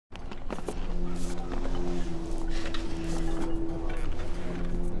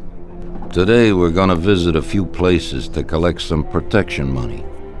Today we're gonna visit a few places to collect some protection money.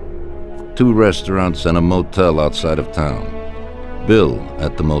 2 restaurants and a motel outside of town. Bill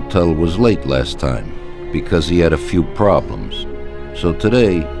at the motel was late last time because he had a few problems. So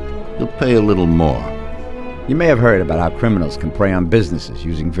today, he'll pay a little more. You may have heard about how criminals can prey on businesses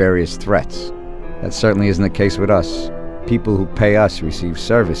using various threats. That certainly isn't the case with us. People who pay us receive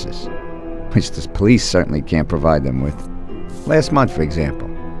services, which the police certainly can't provide them with. Last month, for example,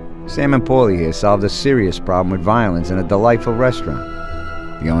 Sam and Paulie here solved a serious problem with violence in a delightful restaurant.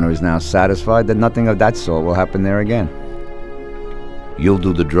 The owner is now satisfied that nothing of that sort will happen there again. You'll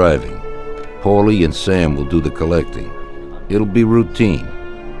do the driving. Paulie and Sam will do the collecting. It'll be routine.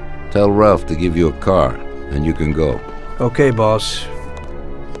 Tell Ralph to give you a car, and you can go. Okay, boss.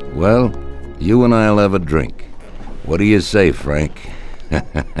 Well, you and I'll have a drink. What do you say, Frank?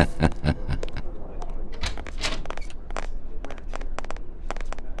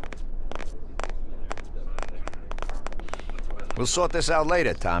 We'll sort this out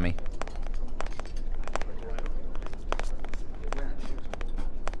later, Tommy.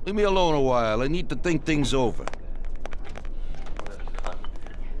 Leave me alone a while. I need to think things over.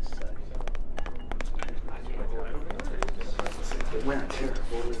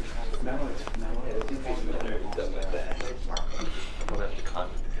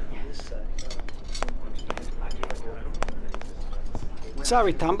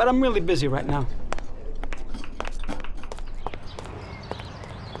 Sorry, Tom, but I'm really busy right now.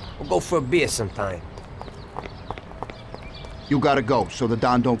 We'll go for a beer sometime. You gotta go, so the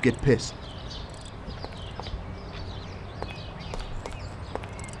Don don't get pissed.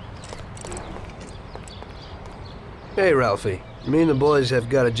 Hey, Ralphie. Me and the boys have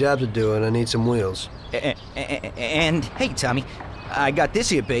got a job to do, and I need some wheels. And, hey, Tommy, I got this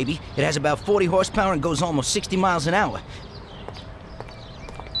here, baby. It has about 40 horsepower and goes almost 60 miles an hour.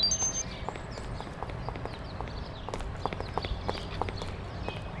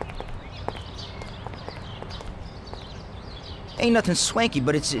 Ain't nothing swanky,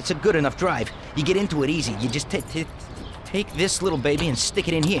 but it's a good enough drive. You get into it easy. You just take this little baby and stick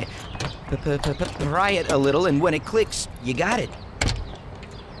it in here. Pry it a little, and when it clicks, you got it.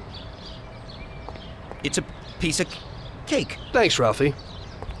 It's a piece of cake. Thanks, Ralphie.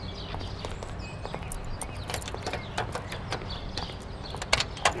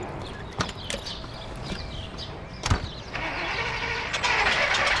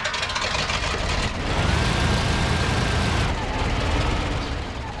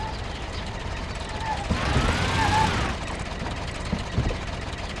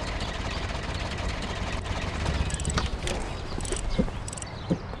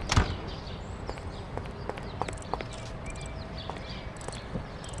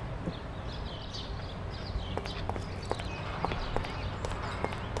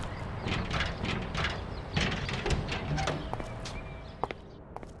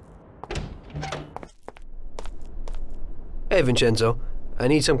 Hey, Vincenzo. I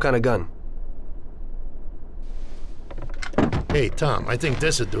need some kind of gun. Hey, Tom, I think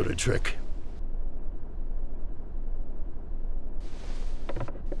this'll do the trick.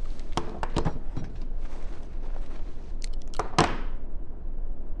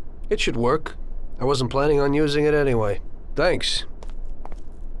 It should work. I wasn't planning on using it anyway. Thanks.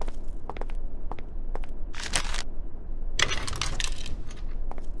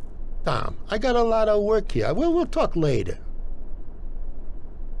 Tom, I got a lot of work here. We'll talk later.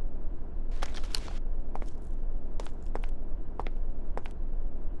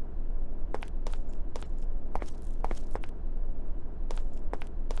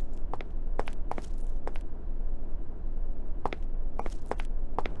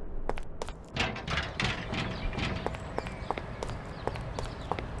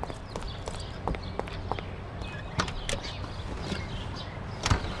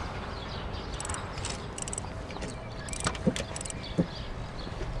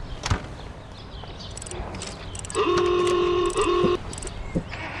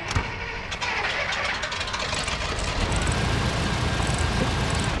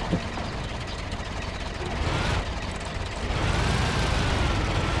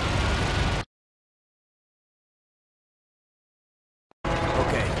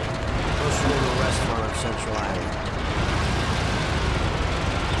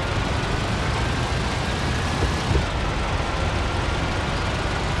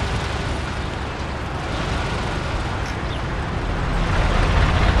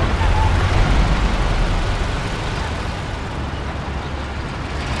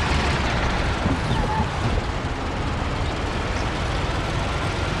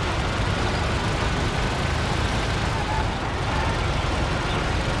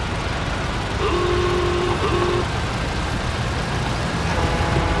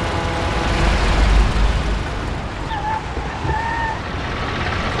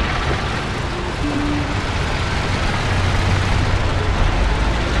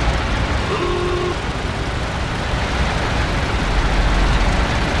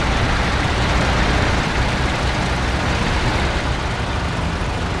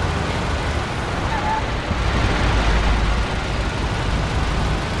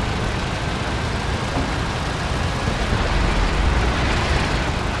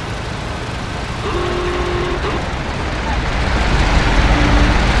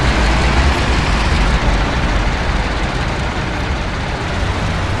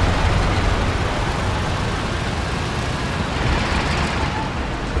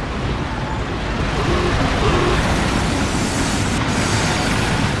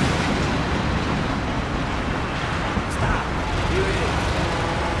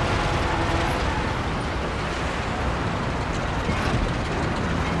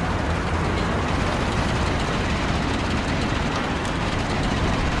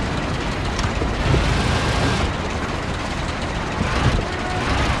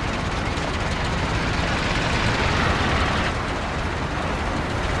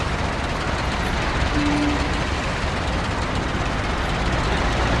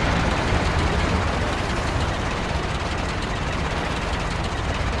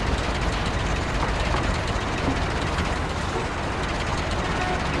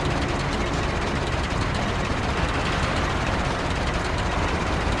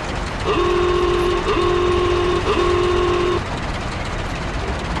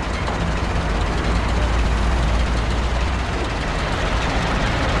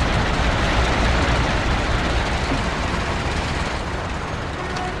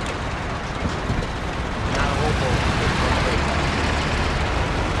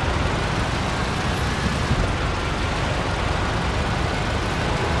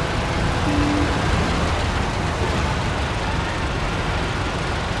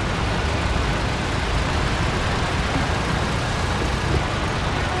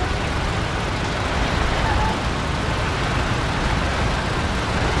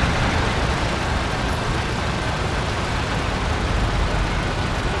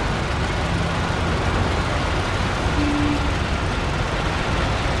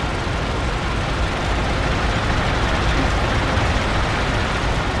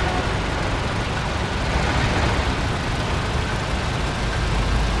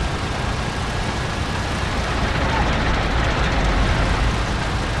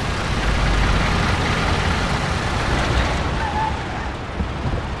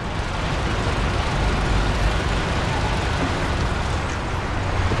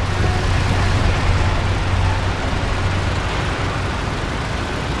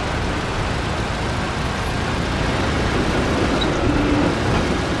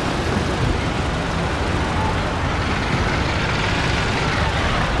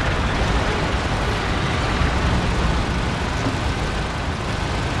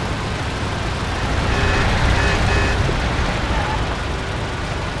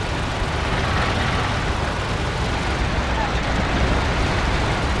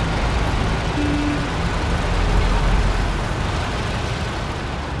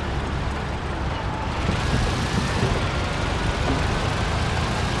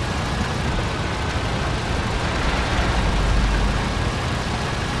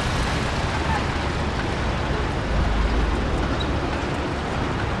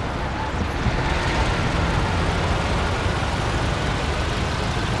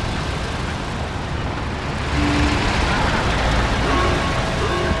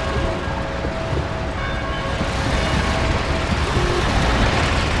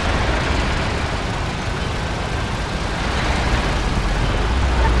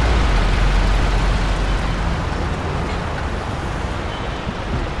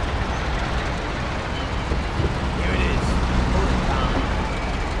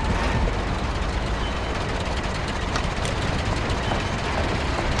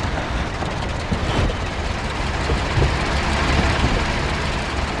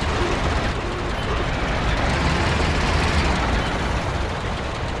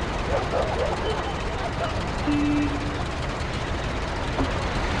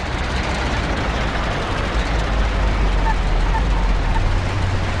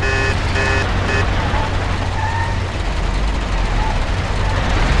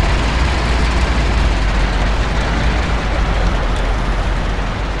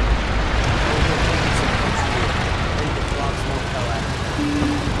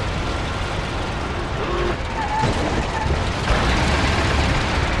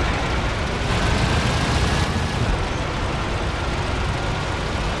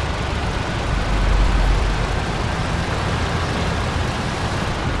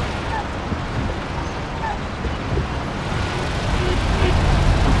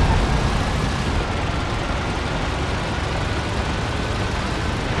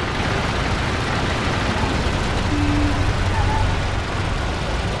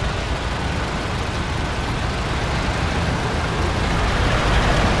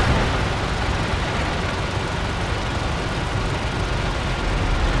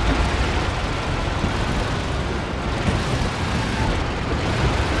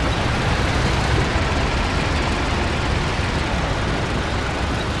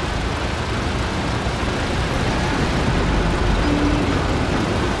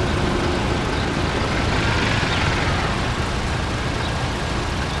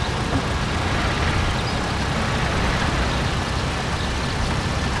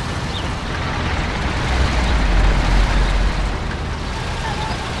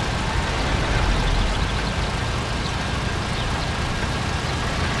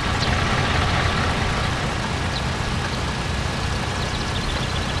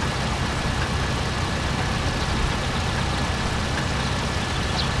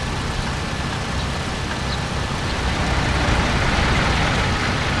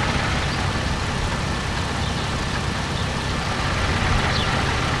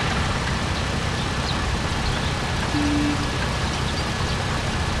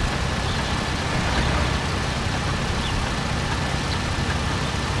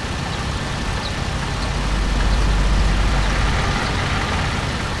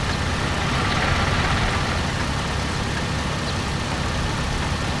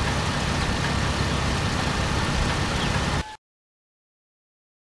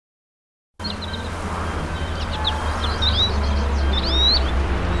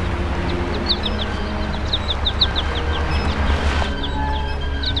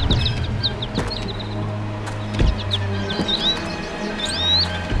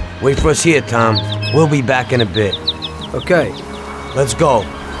 Wait for us here, Tom. We'll be back in a bit. Okay. Let's go.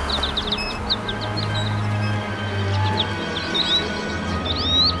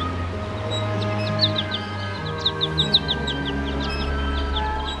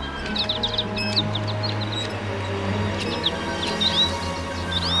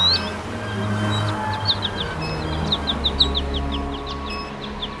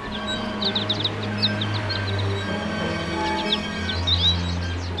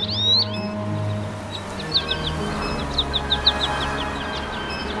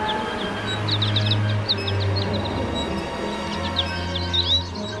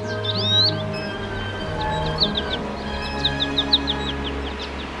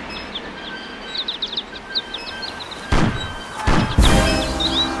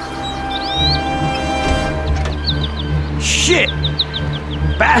 Shit!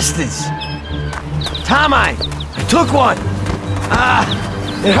 Bastards! Tom, I took one!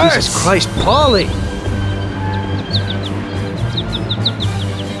 It hurts! Jesus Christ, Paulie!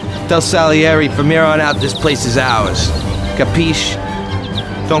 Tell Salieri from here on out this place is ours. Capiche?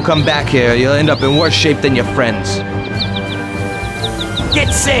 Don't come back here, you'll end up in worse shape than your friends.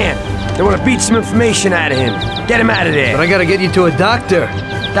 Get Sam! They want to beat some information out of him. Get him out of there. But I gotta get you to a doctor.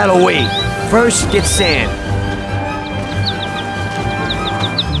 That'll wait. First, get Sam.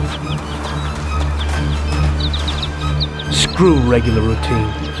 Screw regular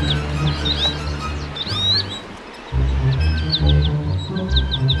routine.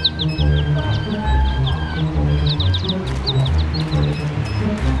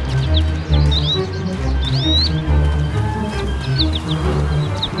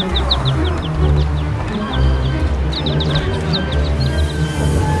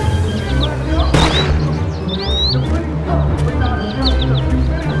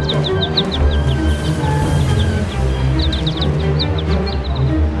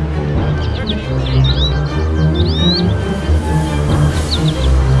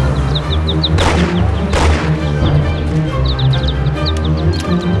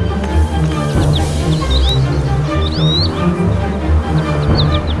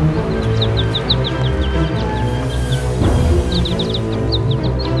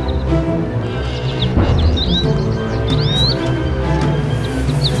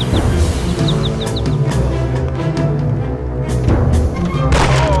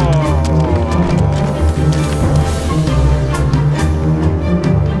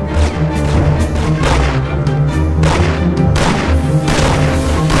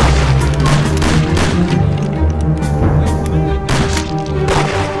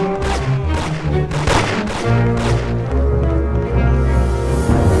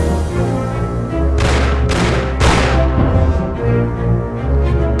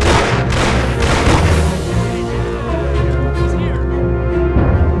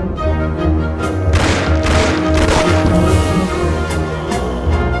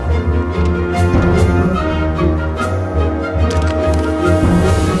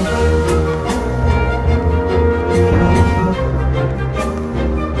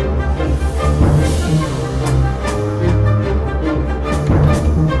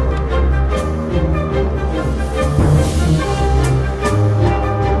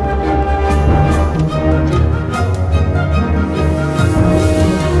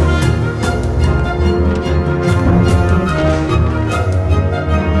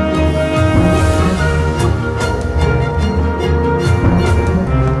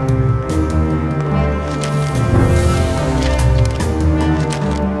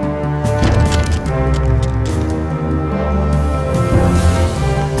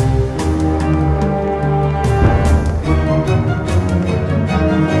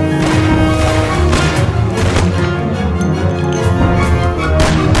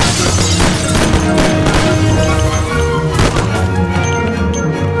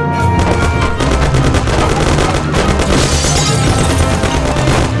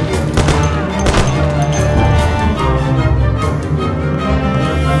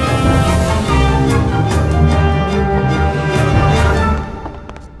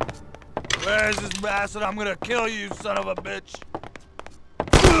 I'm gonna kill you, son of a bitch!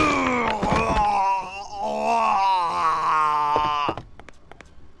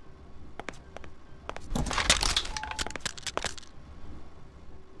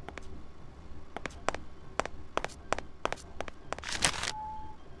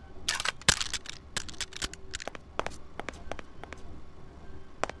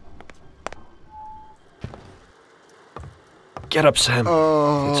 Get up, Sam.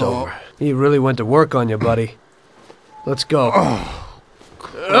 It's over. He really went to work on you, buddy. Let's go.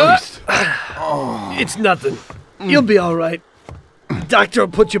 Christ. It's nothing. You'll be all right. doctor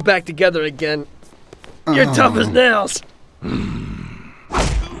will put you back together again. You're tough as nails.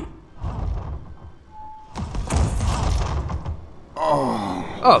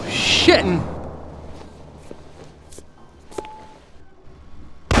 Oh, shit!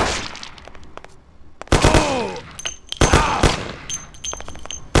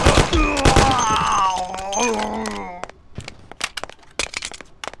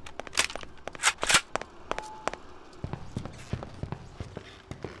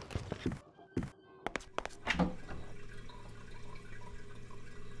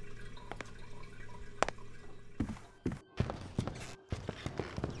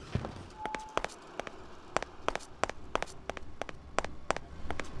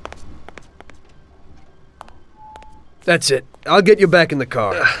 That's it. I'll get you back in the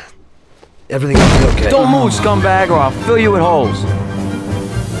car. Everything will be okay. Don't move, scumbag, or I'll fill you with holes.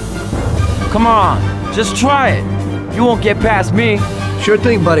 Come on, just try it. You won't get past me. Sure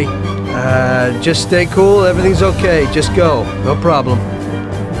thing, buddy. Just stay cool. Everything's okay. Just go. No problem.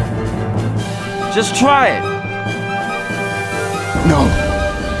 Just try it. No.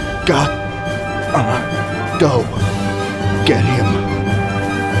 God. Go. Get him.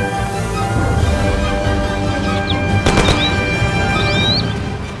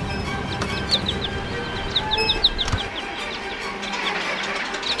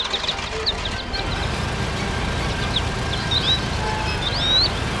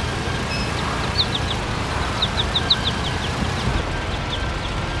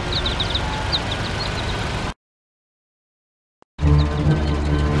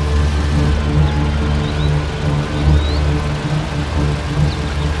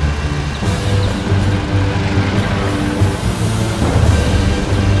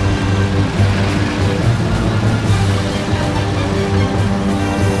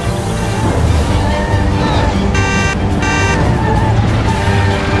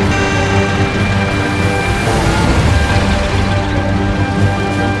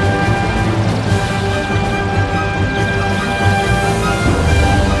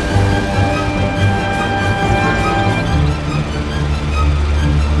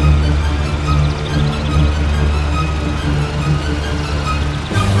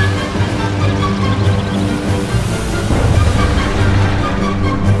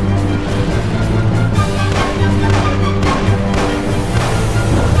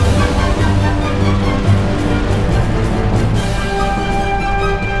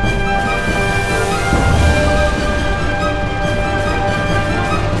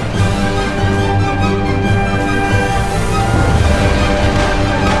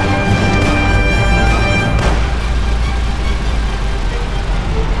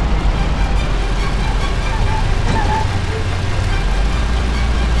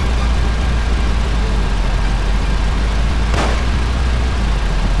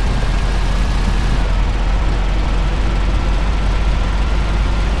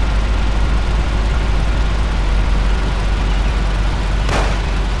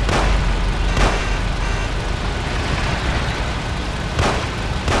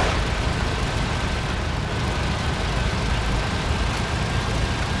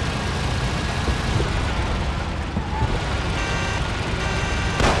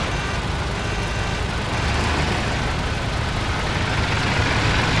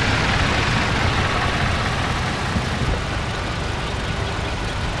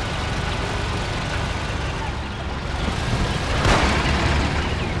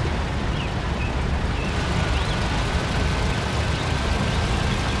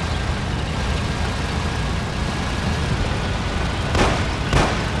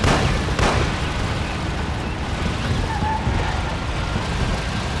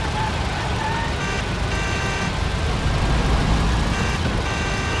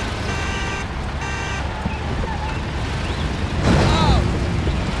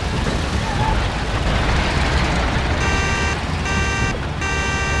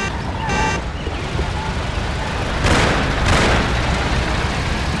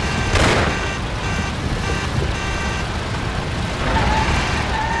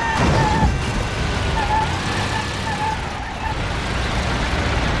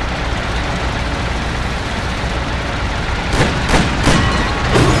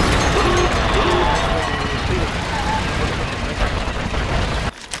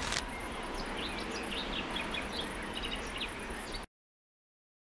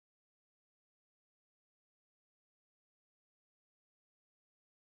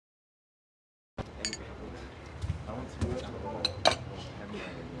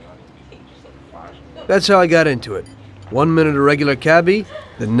 That's how I got into it. 1 minute a regular cabbie,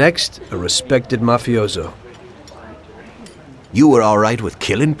 the next a respected mafioso. You were all right with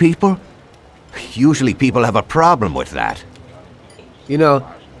killing people? Usually people have a problem with that. You know,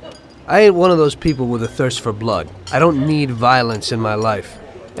 I ain't one of those people with a thirst for blood. I don't need violence in my life,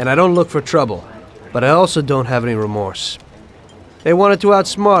 and I don't look for trouble, but I also don't have any remorse. They wanted to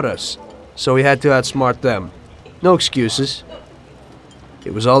outsmart us, so we had to outsmart them. No excuses.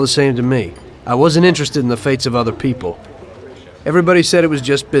 It was all the same to me. I wasn't interested in the fates of other people. Everybody said it was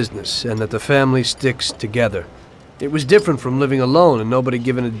just business, and that the family sticks together. It was different from living alone and nobody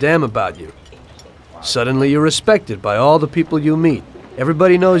giving a damn about you. Suddenly you're respected by all the people you meet.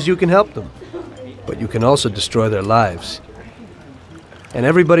 Everybody knows you can help them, but you can also destroy their lives. And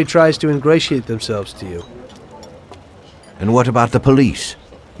everybody tries to ingratiate themselves to you. And what about the police?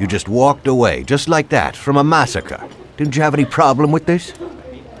 You just walked away, just like that, from a massacre. Didn't you have any problem with this?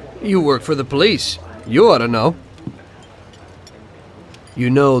 You work for the police. You ought to know. You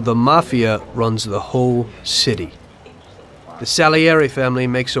know, the Mafia runs the whole city. The Salieri family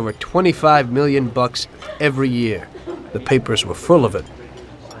makes over 25 million bucks every year. The papers were full of it.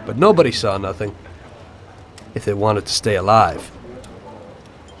 But nobody saw nothing. If they wanted to stay alive.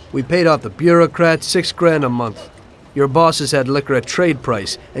 We paid off the bureaucrats $6 grand a month. Your bosses had liquor at trade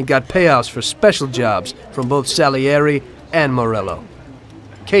price and got payouts for special jobs from both Salieri and Morello.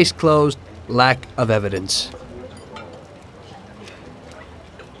 Case closed, lack of evidence.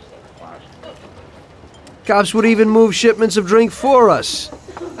 Cops would even move shipments of drink for us.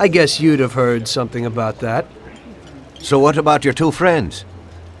 I guess you'd have heard something about that. So what about your two friends?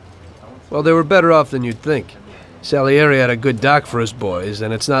 Well, they were better off than you'd think. Salieri had a good doc for his boys,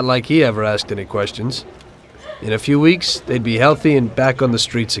 and it's not like he ever asked any questions. In a few weeks, they'd be healthy and back on the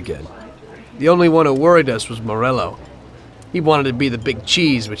streets again. The only one who worried us was Morello. He wanted to be the big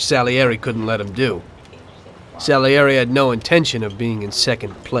cheese, which Salieri couldn't let him do. Salieri had no intention of being in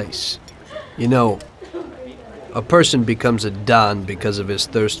second place. You know, a person becomes a Don because of his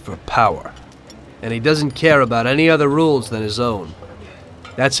thirst for power. And he doesn't care about any other rules than his own.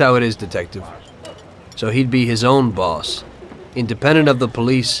 That's how it is, Detective. So he'd be his own boss, independent of the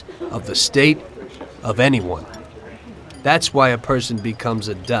police, of the state, of anyone. That's why a person becomes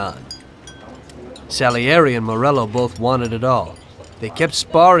a Don. Salieri and Morello both wanted it all. They kept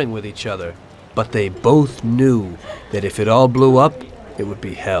sparring with each other, but they both knew that if it all blew up, it would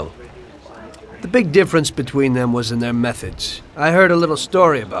be hell. The big difference between them was in their methods. I heard a little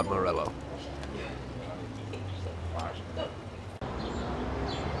story about Morello.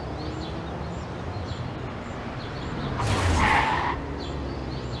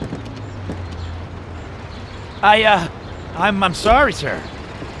 I'm sorry, sir.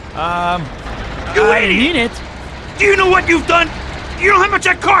 You I idiot! mean it. Do you know what you've done? You know how much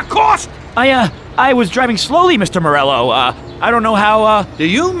that car cost? I was driving slowly, Mr. Morello. I don't know how, Do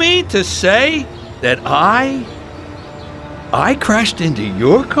you mean to say that I crashed into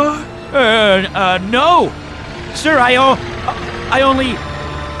your car? no. Sir, I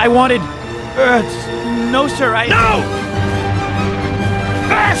wanted, no, sir, No!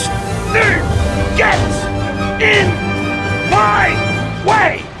 Bastard gets in my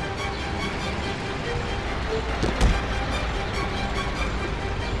way!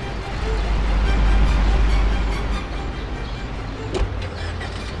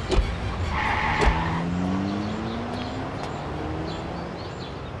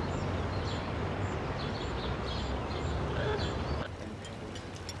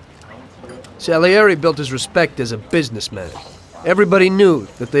 Salieri built his respect as a businessman. Everybody knew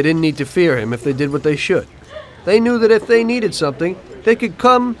that they didn't need to fear him if they did what they should. They knew that if they needed something, they could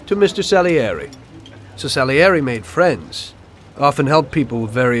come to Mr. Salieri. So Salieri made friends, often helped people with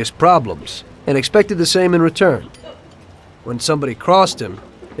various problems, and expected the same in return. When somebody crossed him,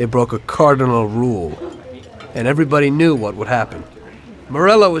 they broke a cardinal rule, and everybody knew what would happen.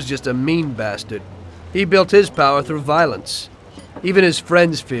 Morello was just a mean bastard. He built his power through violence. Even his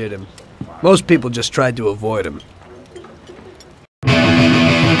friends feared him. Most people just tried to avoid him.